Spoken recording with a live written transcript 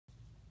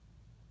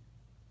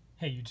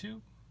Hey YouTube,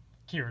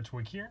 Kira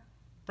Twig here,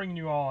 bringing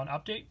you all an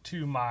update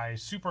to my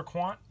Super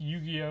Quant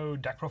Yu-Gi-Oh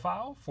deck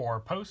profile for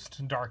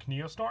post-Dark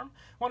Neostorm.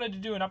 Wanted to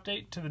do an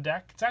update to the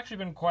deck. It's actually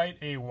been quite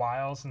a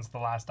while since the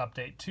last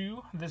update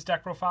to this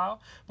deck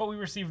profile, but we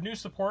received new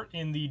support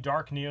in the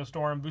Dark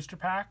Neostorm booster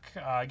pack,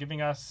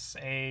 giving us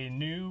a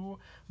new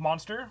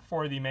monster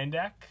for the main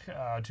deck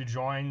to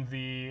join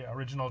the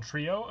original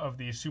trio of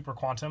the Super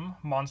Quantum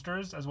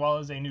monsters, as well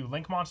as a new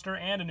Link monster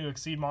and a new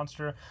Exceed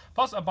monster,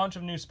 plus a bunch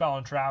of new spell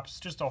and traps.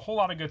 Just a whole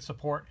lot of good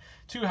support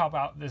to help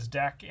out this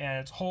deck and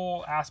its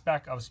whole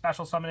aspect of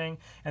special summoning,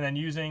 and then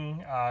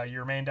using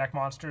your main deck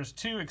monsters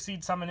to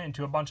Exceed summon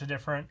into a bunch of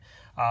different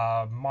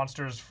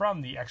monsters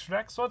from the extra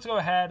deck. So let's go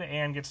ahead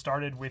and get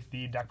started with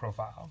the deck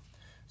profile.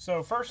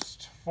 So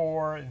first,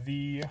 for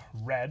the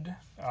red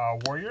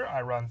warrior,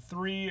 I run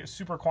 3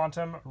 Super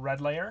Quantum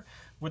red layer.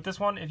 With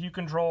this one, if you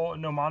control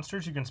no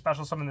monsters, you can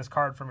special summon this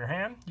card from your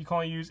hand. You can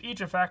only use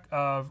each effect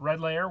of red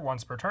layer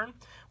once per turn.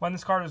 When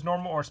this card is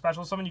normal or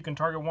special summon, you can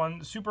target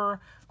one Super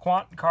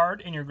Quant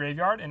card in your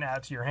graveyard and add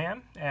it to your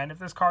hand. And if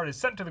this card is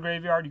sent to the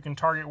graveyard, you can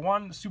target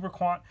one Super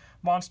Quant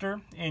monster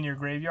in your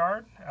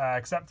graveyard,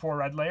 except for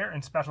red layer,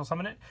 and special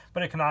summon it,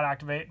 but it cannot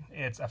activate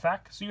its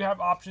effect. So you have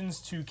options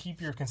to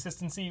keep your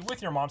consistency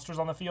with your monsters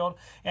on the field,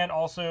 and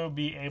also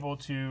be able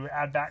to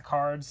add back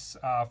cards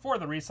for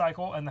the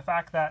recycle. And the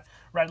fact that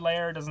red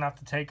layer doesn't have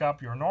to take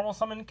up your normal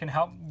summon can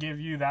help give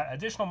you that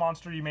additional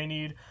monster you may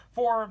need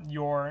for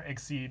your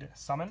Exceed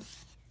summon.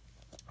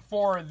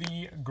 For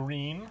the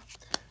green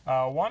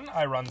one,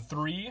 I run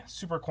 3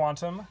 Super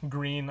Quantum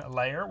green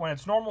layer. When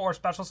it's normal or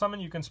special summon,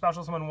 you can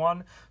special summon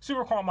one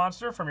Super Quant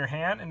monster from your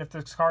hand, and if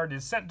this card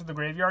is sent to the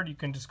graveyard, you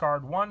can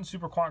discard one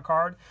Super Quant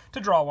card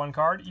to draw one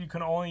card. You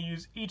can only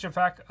use each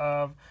effect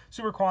of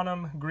Super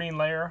Quantum green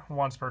layer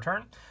once per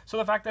turn. So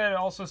the fact that it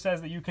also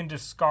says that you can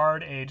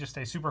discard just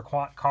a Super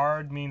Quant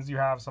card means you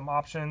have some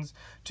options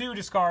to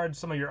discard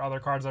some of your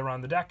other cards that are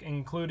on the deck,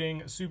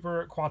 including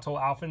Super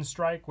Quantal Alphen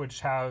Strike,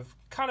 which have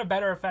kind of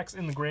better effects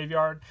in the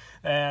graveyard,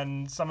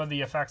 and some of the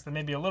effects that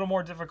may be a little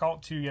more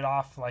difficult to get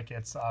off, like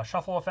its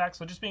shuffle effect.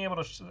 So just being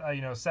able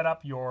to set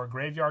up your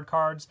graveyard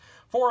cards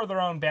for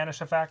their own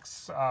banish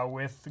effects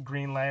with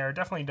green layer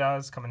definitely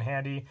does come in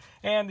handy.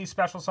 And the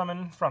special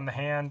summon from the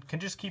hand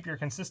can just keep your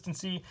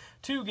consistency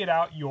to get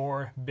out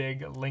your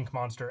big Link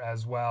monster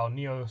as well,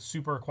 Neo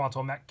Super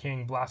Quantal Mech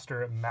King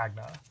Blaster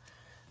Magna.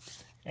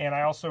 And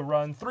I also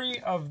run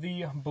 3 of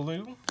the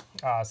blue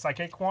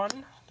Psychic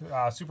one,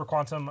 Super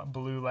Quantum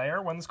blue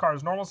layer. When this card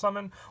is normal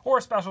summon or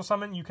special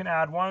summon, you can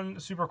add one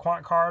Super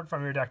Quant card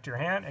from your deck to your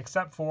hand,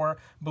 except for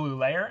blue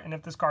layer. And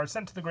if this card is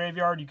sent to the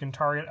graveyard, you can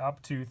target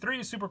up to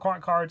 3 Super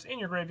Quant cards in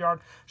your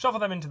graveyard, shuffle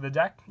them into the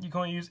deck. You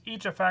can only use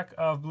each effect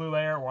of blue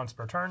layer once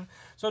per turn.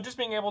 So just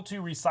being able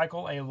to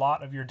recycle a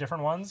lot of your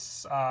different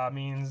ones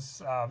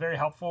means very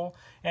helpful,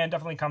 and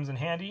definitely comes in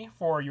handy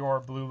for your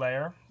blue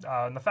layer.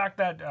 And the fact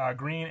that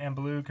green and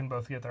blue can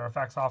both get their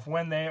effects off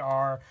when they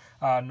are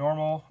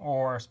normal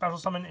or special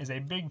summon is a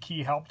big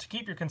key help to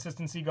keep your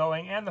consistency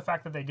going, and the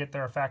fact that they get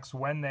their effects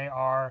when they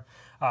are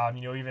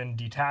even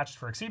detached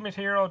for Exceed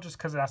material, just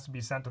because it has to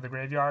be sent to the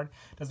graveyard,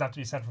 doesn't have to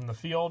be sent from the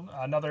field.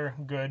 Another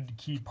good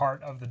key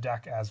part of the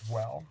deck as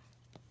well.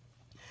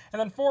 And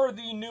then for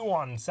the new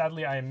one,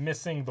 sadly I am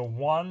missing the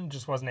 1,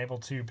 just wasn't able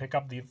to pick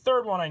up the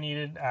 3rd one I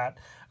needed at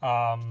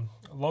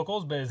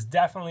locals, but is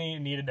definitely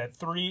needed at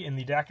 3 in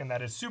the deck, and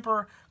that is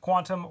Super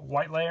Quantum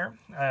white layer.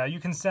 You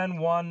can send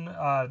one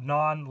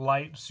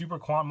non-light Super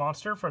Quant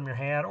monster from your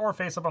hand or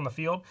face up on the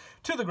field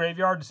to the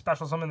graveyard to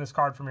special summon this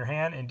card from your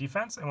hand in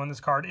defense. And when this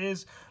card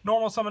is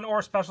normal summon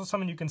or special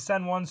summon, you can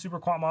send one Super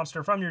Quant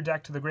monster from your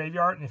deck to the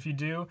graveyard, and if you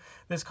do,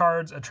 this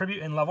card's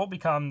attribute and level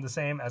become the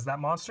same as that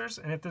monster's.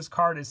 And if this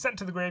card is sent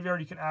to the graveyard,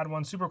 you can add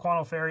one Super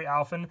Quantal Fairy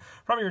Alphen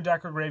from your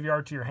deck or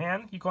graveyard to your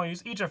hand. You can only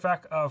use each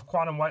effect of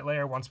Quantum white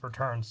layer once per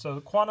turn. So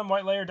the Quantum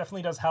white layer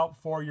definitely does help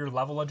for your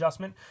level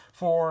adjustment,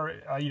 for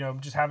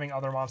just having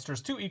other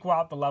monsters to equal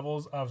out the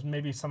levels of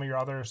maybe some of your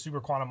other Super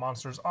Quantum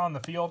monsters on the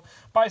field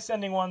by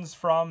sending ones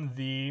from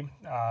the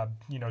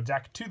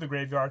deck to the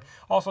graveyard.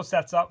 Also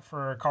sets up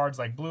for cards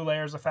like blue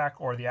layer's effect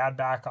or the add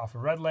back off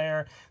of red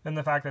layer. Then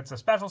the fact that it's a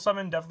special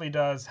summon definitely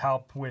does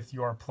help with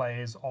your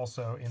plays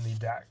also in the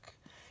deck.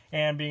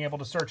 And being able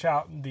to search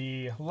out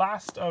the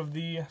last of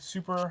the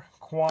Super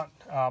Quant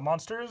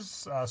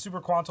monsters,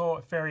 Super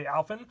Quantal Fairy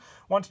Alphen.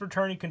 Once per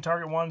turn, you can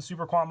target one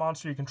Super Quant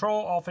monster you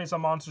control. All face-up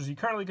monsters you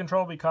currently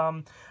control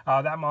become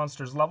that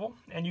monster's level.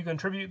 And you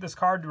contribute this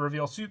card to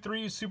reveal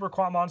 3 Super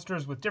Quant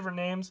monsters with different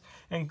names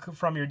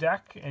from your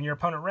deck. And your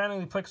opponent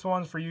randomly picks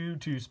ones for you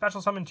to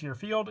special summon to your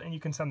field, and you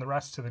can send the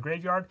rest to the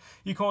graveyard.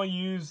 You can only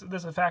use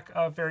this effect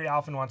of Fairy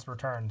Alphen once per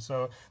turn.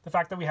 So the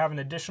fact that we have an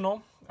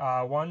additional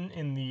one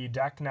in the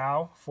deck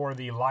now for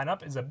the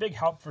lineup is a big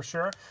help for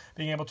sure.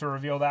 Being able to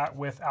reveal that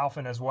with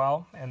Alphen as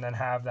well, and then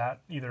have that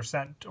either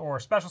sent or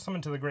special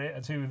summon to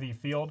the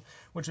field,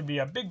 which would be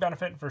a big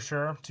benefit for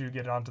sure to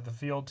get it onto the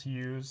field to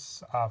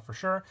use for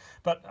sure.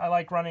 But I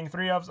like running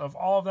 3 of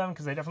all of them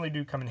because they definitely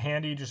do come in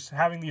handy, just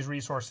having these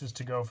resources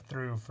to go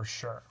through for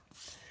sure.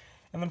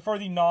 And then for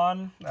the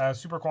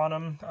non-Super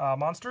Quantum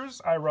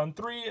monsters, I run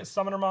 3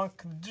 Summoner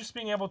Monk. Just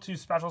being able to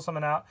special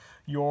summon out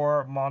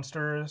your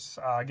monsters,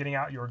 getting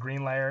out your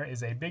green layer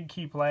is a big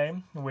key play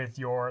with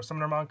your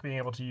Summoner Monk, being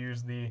able to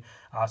use the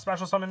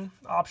special summon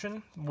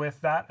option with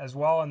that as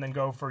well, and then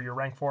go for your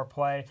rank 4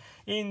 play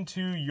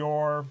into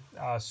your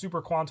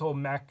Super Quantal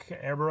Mech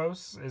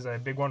Aeroboros is a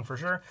big one for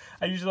sure.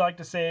 I usually like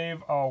to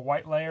save a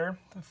white layer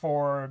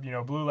for,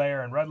 blue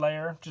layer and red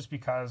layer, just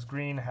because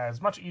green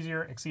has much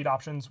easier exceed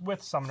options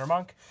with Summoner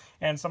Monk.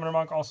 And Summoner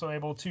Monk also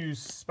able to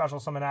special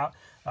summon out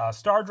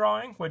Star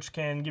Drawing, which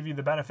can give you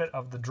the benefit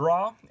of the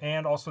draw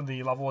and also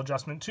the level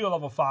adjustment to a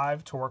level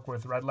 5 to work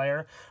with red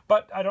layer.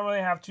 But I don't really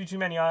have too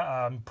many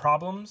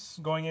problems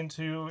going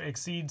into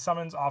exceed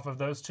summons off of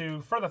those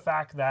two, for the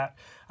fact that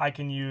I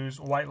can use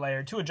white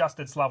layer to adjust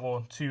its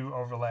level to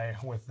overlay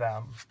with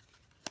them.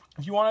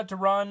 If you wanted to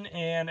run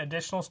an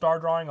additional Star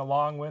Drawing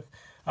along with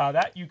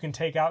that, you can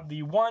take out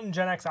the 1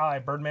 Gen X Ally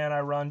Birdman I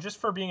run, just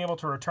for being able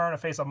to return a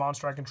face-up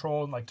monster I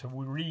control and like to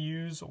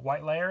reuse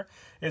white layer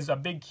is a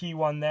big key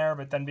one there,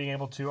 but then being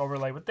able to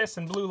overlay with this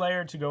and blue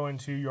layer to go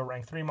into your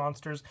rank 3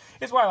 monsters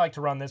is why I like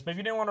to run this. But if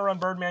you didn't want to run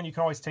Birdman, you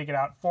can always take it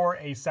out for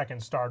a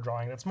second Star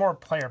Drawing. That's more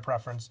player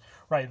preference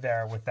right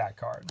there with that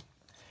card.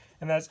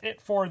 And that's it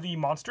for the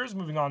monsters.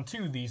 Moving on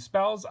to the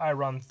spells, I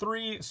run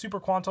 3 Super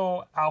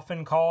Quantal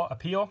Alphen Call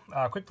Appeal.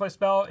 Quick play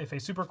spell: if a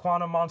Super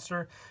Quantum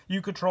monster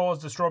you control is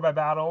destroyed by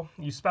battle,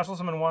 you special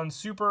summon 1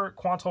 Super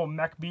Quantal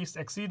Mech Beast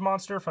Exceed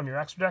monster from your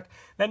extra deck.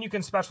 Then you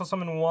can special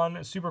summon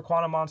 1 Super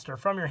Quantum monster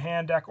from your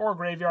hand, deck, or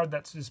graveyard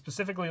that's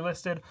specifically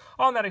listed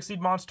on that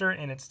Exceed monster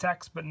in its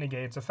text but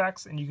negate its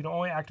effects. And you can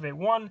only activate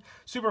 1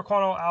 Super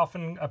Quantal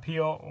Alphen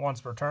Appeal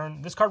once per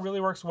turn. This card really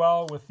works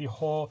well with the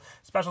whole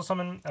special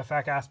summon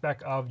effect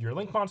aspect of your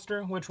Link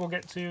monster, which we'll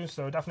get to,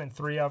 so definite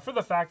 3 of, for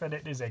the fact that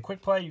it is a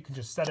quick play. You can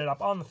just set it up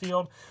on the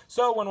field,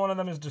 so when one of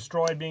them is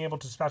destroyed, being able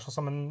to special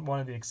summon one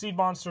of the Exceed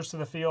monsters to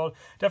the field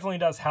definitely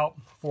does help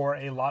for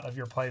a lot of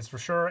your plays for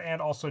sure,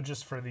 and also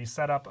just for the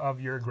setup of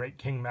your Great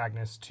King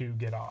Magnus to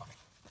get off.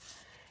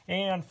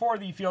 And for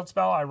the field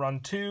spell, I run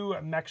 2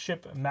 Mech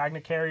Ship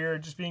Magna Carrier,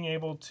 just being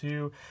able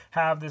to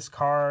have this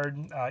card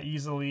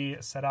easily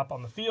set up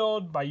on the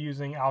field by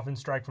using Alphen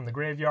Strike from the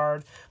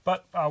graveyard.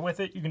 But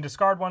with it, you can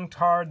discard 1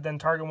 card, then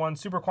target 1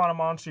 Super Quantum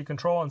monster you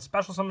control, and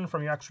special summon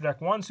from your extra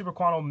deck 1 Super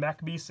Quantum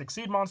Mech Beast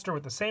Exceed monster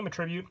with the same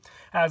attribute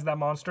as that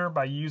monster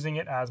by using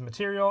it as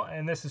material.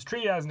 And this is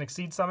treated as an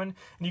Exceed summon,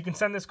 and you can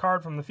send this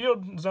card from the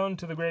field zone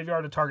to the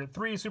graveyard to target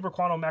 3 Super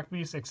Quantum Mech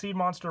Beast Exceed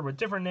monster with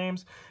different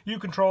names you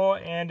control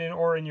and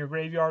in your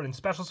graveyard, and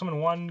special summon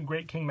 1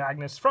 Great King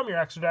Magnus from your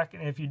extra deck,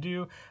 and if you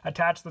do,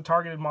 attach the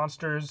targeted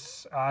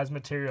monsters as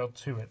material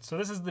to it. So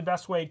this is the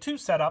best way to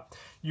set up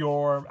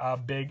your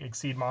big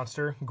Exceed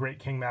monster, Great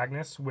King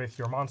Magnus, with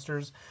your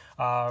monsters.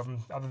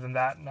 Other than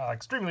that,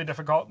 extremely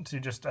difficult to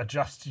just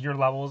adjust your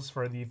levels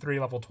for the 3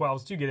 level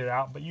 12s to get it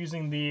out, but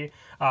using the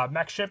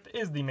Mech Ship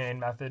is the main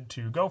method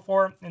to go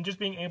for, and just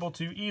being able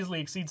to easily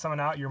Exceed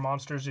summon out your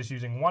monsters just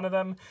using 1 of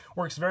them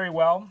works very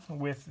well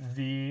with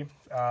the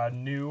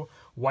new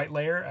white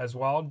layer as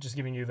well, just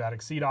giving you that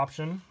Exceed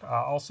option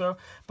also.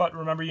 But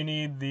remember, you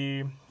need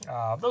the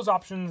those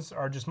options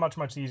are just much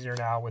easier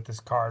now with this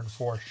card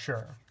for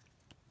sure.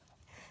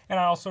 And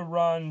I also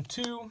run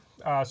 2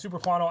 Super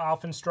Quantal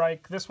Alphen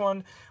Strike. This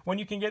one, when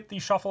you can get the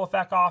shuffle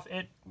effect off,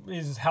 it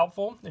is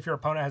helpful if your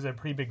opponent has a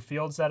pretty big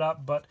field set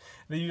up, but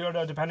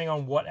depending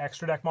on what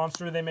extra deck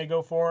monster they may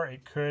go for,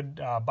 it could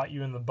bite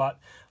you in the butt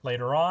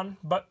later on,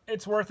 but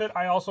it's worth it.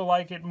 I also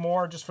like it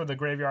more just for the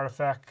graveyard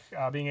effect,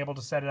 being able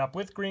to set it up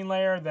with green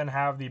layer, then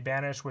have the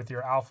banish with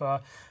your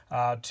alpha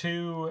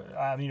to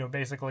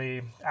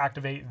basically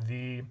activate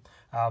the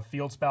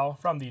field spell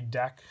from the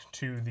deck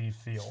to the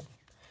field.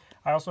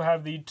 I also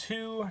have the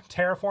 2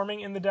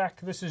 Terraforming in the deck.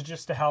 This is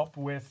just to help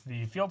with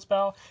the field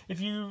spell. If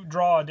you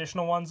draw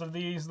additional ones of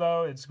these,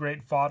 though, it's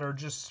great fodder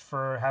just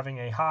for having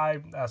a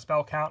high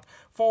spell count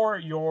for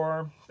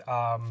your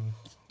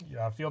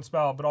field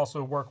spell, but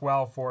also work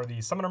well for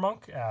the Summoner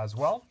Monk as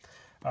well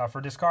for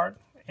discard.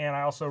 And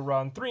I also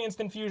run 3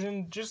 Instant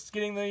Fusion, just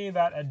getting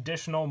that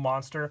additional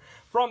monster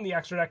from the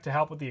extra deck to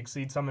help with the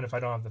Exceed summon if I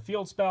don't have the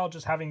field spell.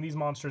 Just having these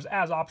monsters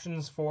as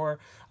options for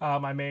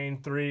my main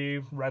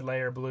 3, red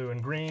layer, blue,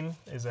 and green,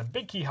 is a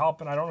big key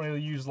help, and I don't really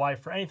use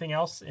life for anything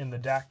else in the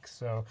deck,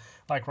 so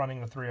I like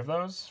running the 3 of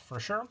those for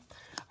sure.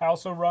 I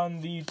also run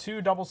the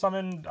 2 double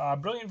summon.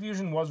 Brilliant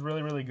Fusion was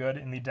really good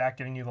in the deck,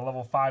 giving you the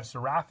level 5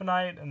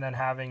 Seraphonite, and then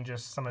having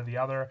just some of the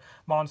other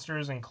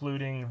monsters,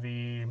 including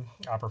the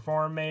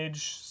Perform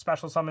Mage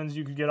special summons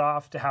you could get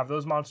off to have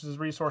those monsters as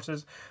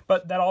resources.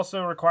 But that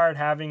also required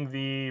having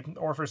the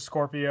Orpheus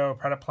Scorpio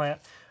Predaplant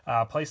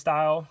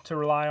playstyle to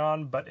rely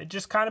on, but it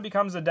just kind of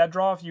becomes a dead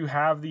draw if you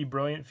have the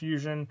Brilliant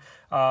Fusion,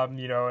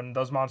 and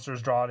those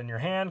monsters draw it in your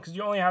hand, because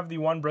you only have the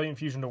 1 Brilliant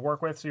Fusion to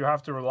work with, so you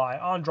have to rely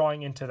on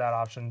drawing into that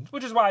option,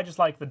 which is why I just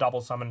like the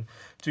double summon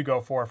to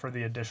go for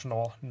the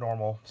additional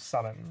normal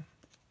summon.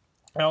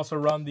 I also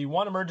run the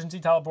 1 Emergency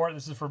Teleport.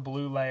 This is for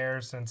blue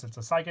layers since it's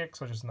a psychic,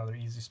 so just another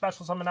easy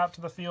special summon out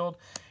to the field.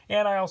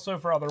 And I also,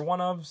 for other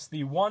 1-ofs,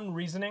 the 1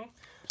 Reasoning.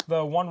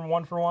 the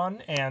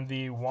 1/1/1 and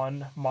the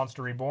 1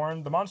 Monster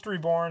Reborn. The Monster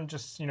Reborn,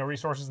 just,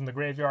 resources in the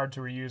graveyard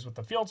to reuse with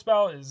the field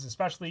spell is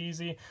especially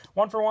easy.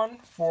 1/1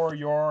 for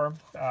your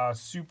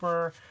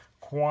super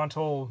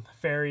Quantal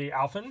Fairy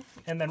Alphen.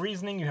 And then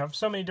Reasoning, you have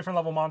so many different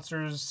level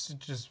monsters,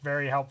 just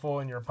very helpful,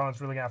 and your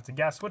opponent's really going to have to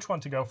guess which one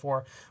to go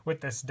for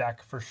with this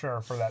deck for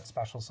sure for that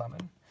special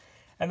summon.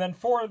 And then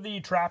for the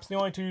traps, the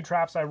only 2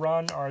 traps I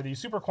run are the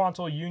Super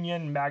Quantal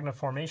Union Magna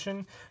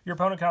Formation. Your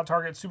opponent cannot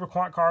target Super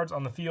Quant cards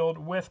on the field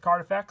with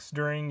card effects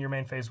during your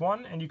main phase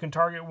 1, and you can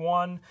target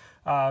 1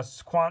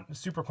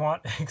 Super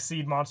Quant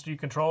Exceed monster you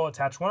control,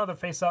 attach 1 other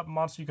face-up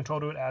monster you control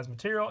to it as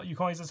material. You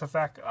can only use this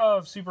effect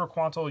of Super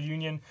Quantal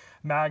Union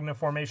Magna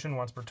Formation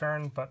once per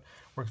turn, but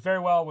works very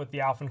well with the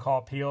Alphen Call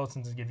Appeal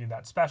since it gives you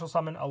that special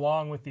summon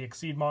along with the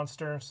Exceed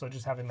monster, so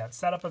just having that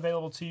setup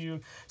available to you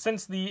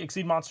since the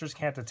Exceed monsters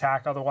can't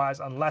attack otherwise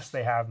unless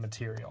they have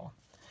material.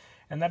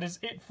 And that is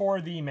it for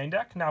the main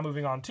deck. Now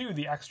moving on to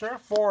the extra.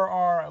 For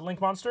our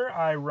Link monster,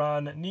 I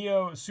run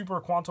Neo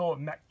Super Quantal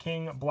Mech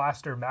King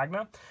Blaster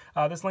Magna.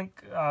 This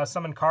Link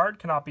summon card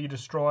cannot be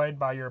destroyed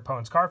by your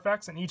opponent's card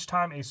effects, and each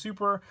time a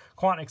Super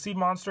Quant Exceed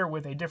monster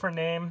with a different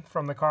name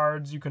from the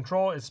cards you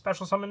control is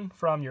special summoned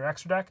from your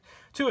extra deck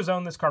to a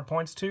zone this card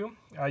points to.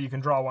 You can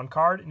draw 1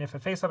 card, and if a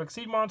face-up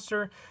Exceed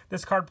monster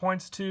this card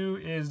points to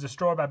is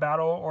destroyed by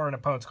battle or an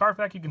opponent's card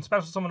effect, you can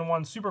special summon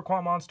 1 Super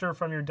Quant monster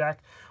from your deck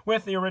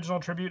with the original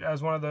tribute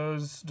as one of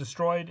those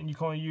destroyed, and you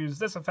can only use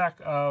this effect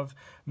of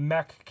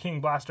Mech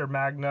King Blaster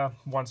Magna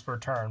once per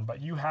turn.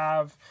 But you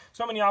have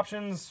so many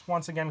options,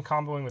 once again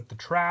comboing with the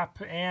trap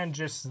and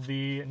just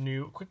the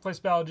new quick play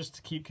spell just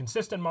to keep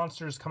consistent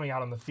monsters coming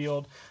out on the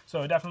field.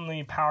 So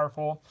definitely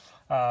powerful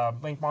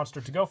Link monster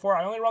to go for.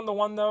 I only run the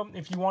 1 though.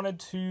 If you wanted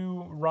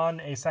to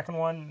run a second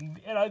one,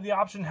 the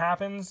option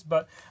happens,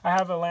 but I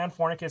have a Land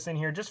Fornicus in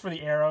here just for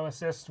the arrow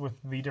assist with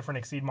the different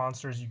Exceed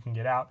monsters you can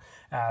get out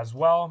as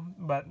well.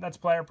 But that's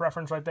player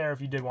preference right there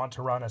if you did want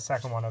to run a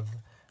second one of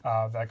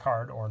that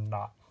card or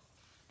not.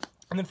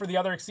 And then for the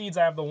other Exceeds,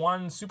 I have the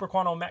 1 Super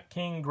Quantal Mech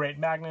King Great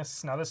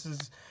Magnus. Now this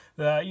is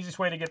the easiest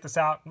way to get this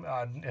out,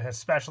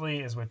 especially,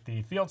 is with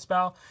the field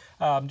spell.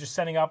 Just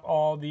setting up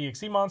all the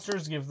Exceed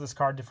monsters gives this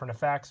card different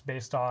effects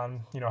based on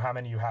how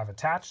many you have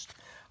attached.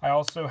 I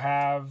also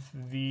have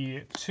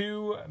the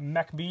 2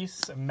 Mech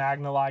Beasts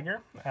Magna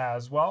Liger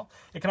as well.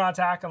 It cannot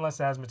attack unless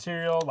it has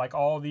material, like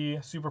all the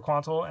Super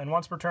Quantal, and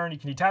once per turn you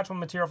can detach 1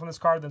 material from this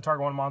card, then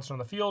target 1 monster on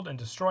the field and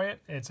destroy it.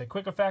 It's a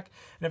quick effect,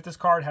 and if this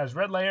card has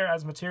Red Layer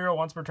as material,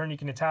 once per turn you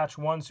can attach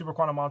 1 Super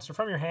Quantal monster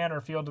from your hand or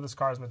field to this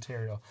card as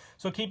material.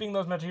 So keeping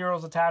those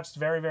materials attached is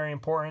very, very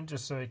important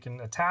just so you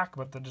can attack,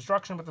 but the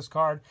destruction with this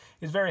card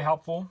is very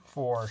helpful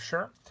for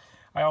sure.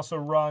 I also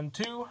run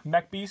 2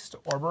 Mech Beast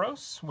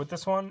Ouroboros. With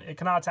this one, it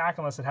cannot attack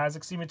unless it has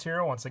Exceed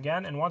material once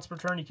again, and once per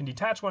turn you can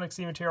detach 1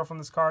 Exceed material from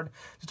this card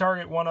to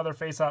target 1 other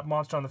face-up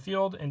monster on the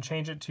field and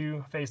change it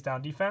to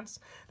face-down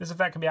defense. This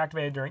effect can be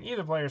activated during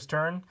either player's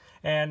turn,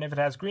 and if it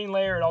has Green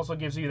Layer, it also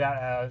gives you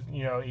that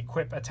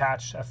equip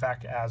attach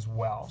effect as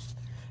well.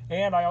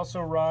 And I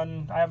also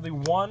I have the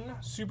 1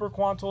 Super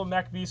Quantal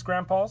Mech Beast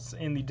Grand Pulse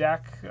in the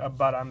deck,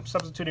 but I'm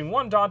substituting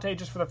 1 Dante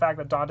just for the fact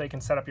that Dante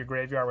can set up your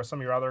graveyard with some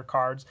of your other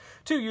cards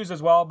to use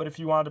as well. But if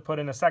you wanted to put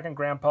in a second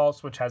Grand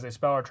Pulse, which has a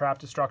spell or trap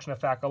destruction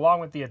effect along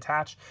with the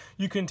attach,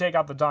 you can take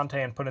out the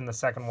Dante and put in the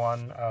second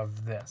one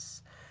of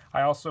this.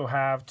 I also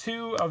have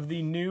 2 of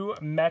the new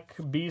Mech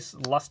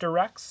Beast Luster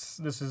Rex.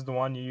 This is the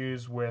one you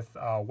use with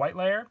White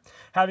Layer,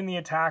 having the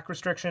attack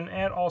restriction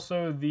and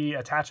also the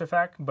attach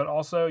effect, but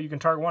also you can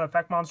target 1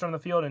 effect monster on the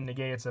field and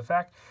negate its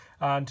effect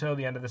until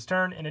the end of this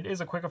turn, and it is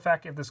a quick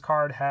effect. If this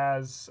card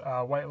has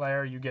White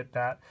Layer, you get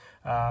that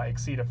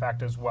Exceed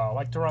effect as well. I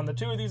like to run the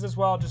 2 of these as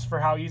well, just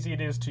for how easy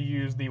it is to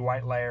use the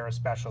White Layer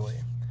especially.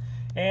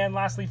 And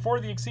lastly, for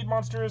the Exceed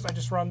monsters, I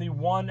just run the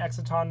 1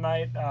 Exciton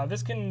Knight.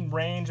 This can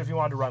range if you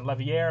wanted to run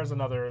Leviair as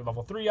another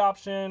level 3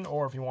 option,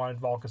 or if you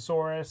wanted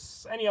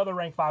Volcasaurus, any other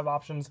rank 5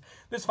 options.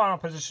 This final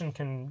position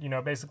can,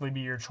 basically be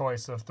your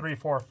choice of 3,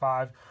 4,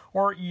 5,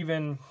 or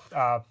even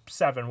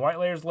 7. White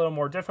Layer is a little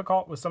more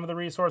difficult with some of the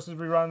resources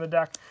we run in the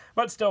deck,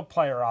 but still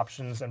player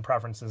options and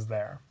preferences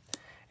there.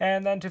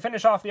 And then to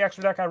finish off the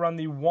extra deck, I run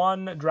the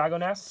 1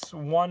 Dragoness,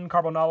 1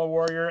 Carbonala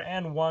Warrior,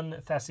 and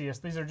 1 Theseus.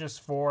 These are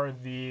just for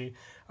the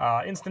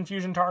instant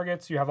fusion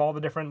targets. You have all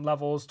the different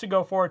levels to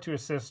go for to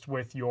assist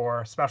with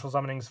your special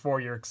summonings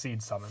for your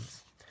Exceed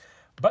summons.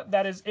 But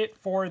that is it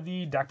for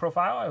the deck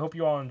profile. I hope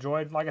you all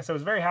enjoyed. Like I said, I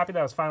was very happy that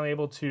I was finally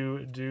able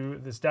to do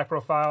this deck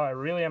profile. I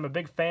really am a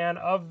big fan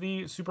of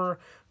the Super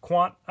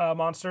Quant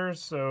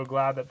monsters, so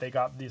glad that they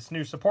got this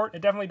new support.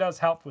 It definitely does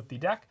help with the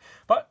deck.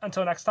 But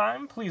until next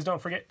time, please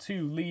don't forget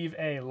to leave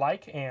a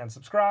like and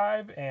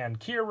subscribe, and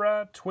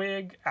Kira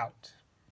Twig out.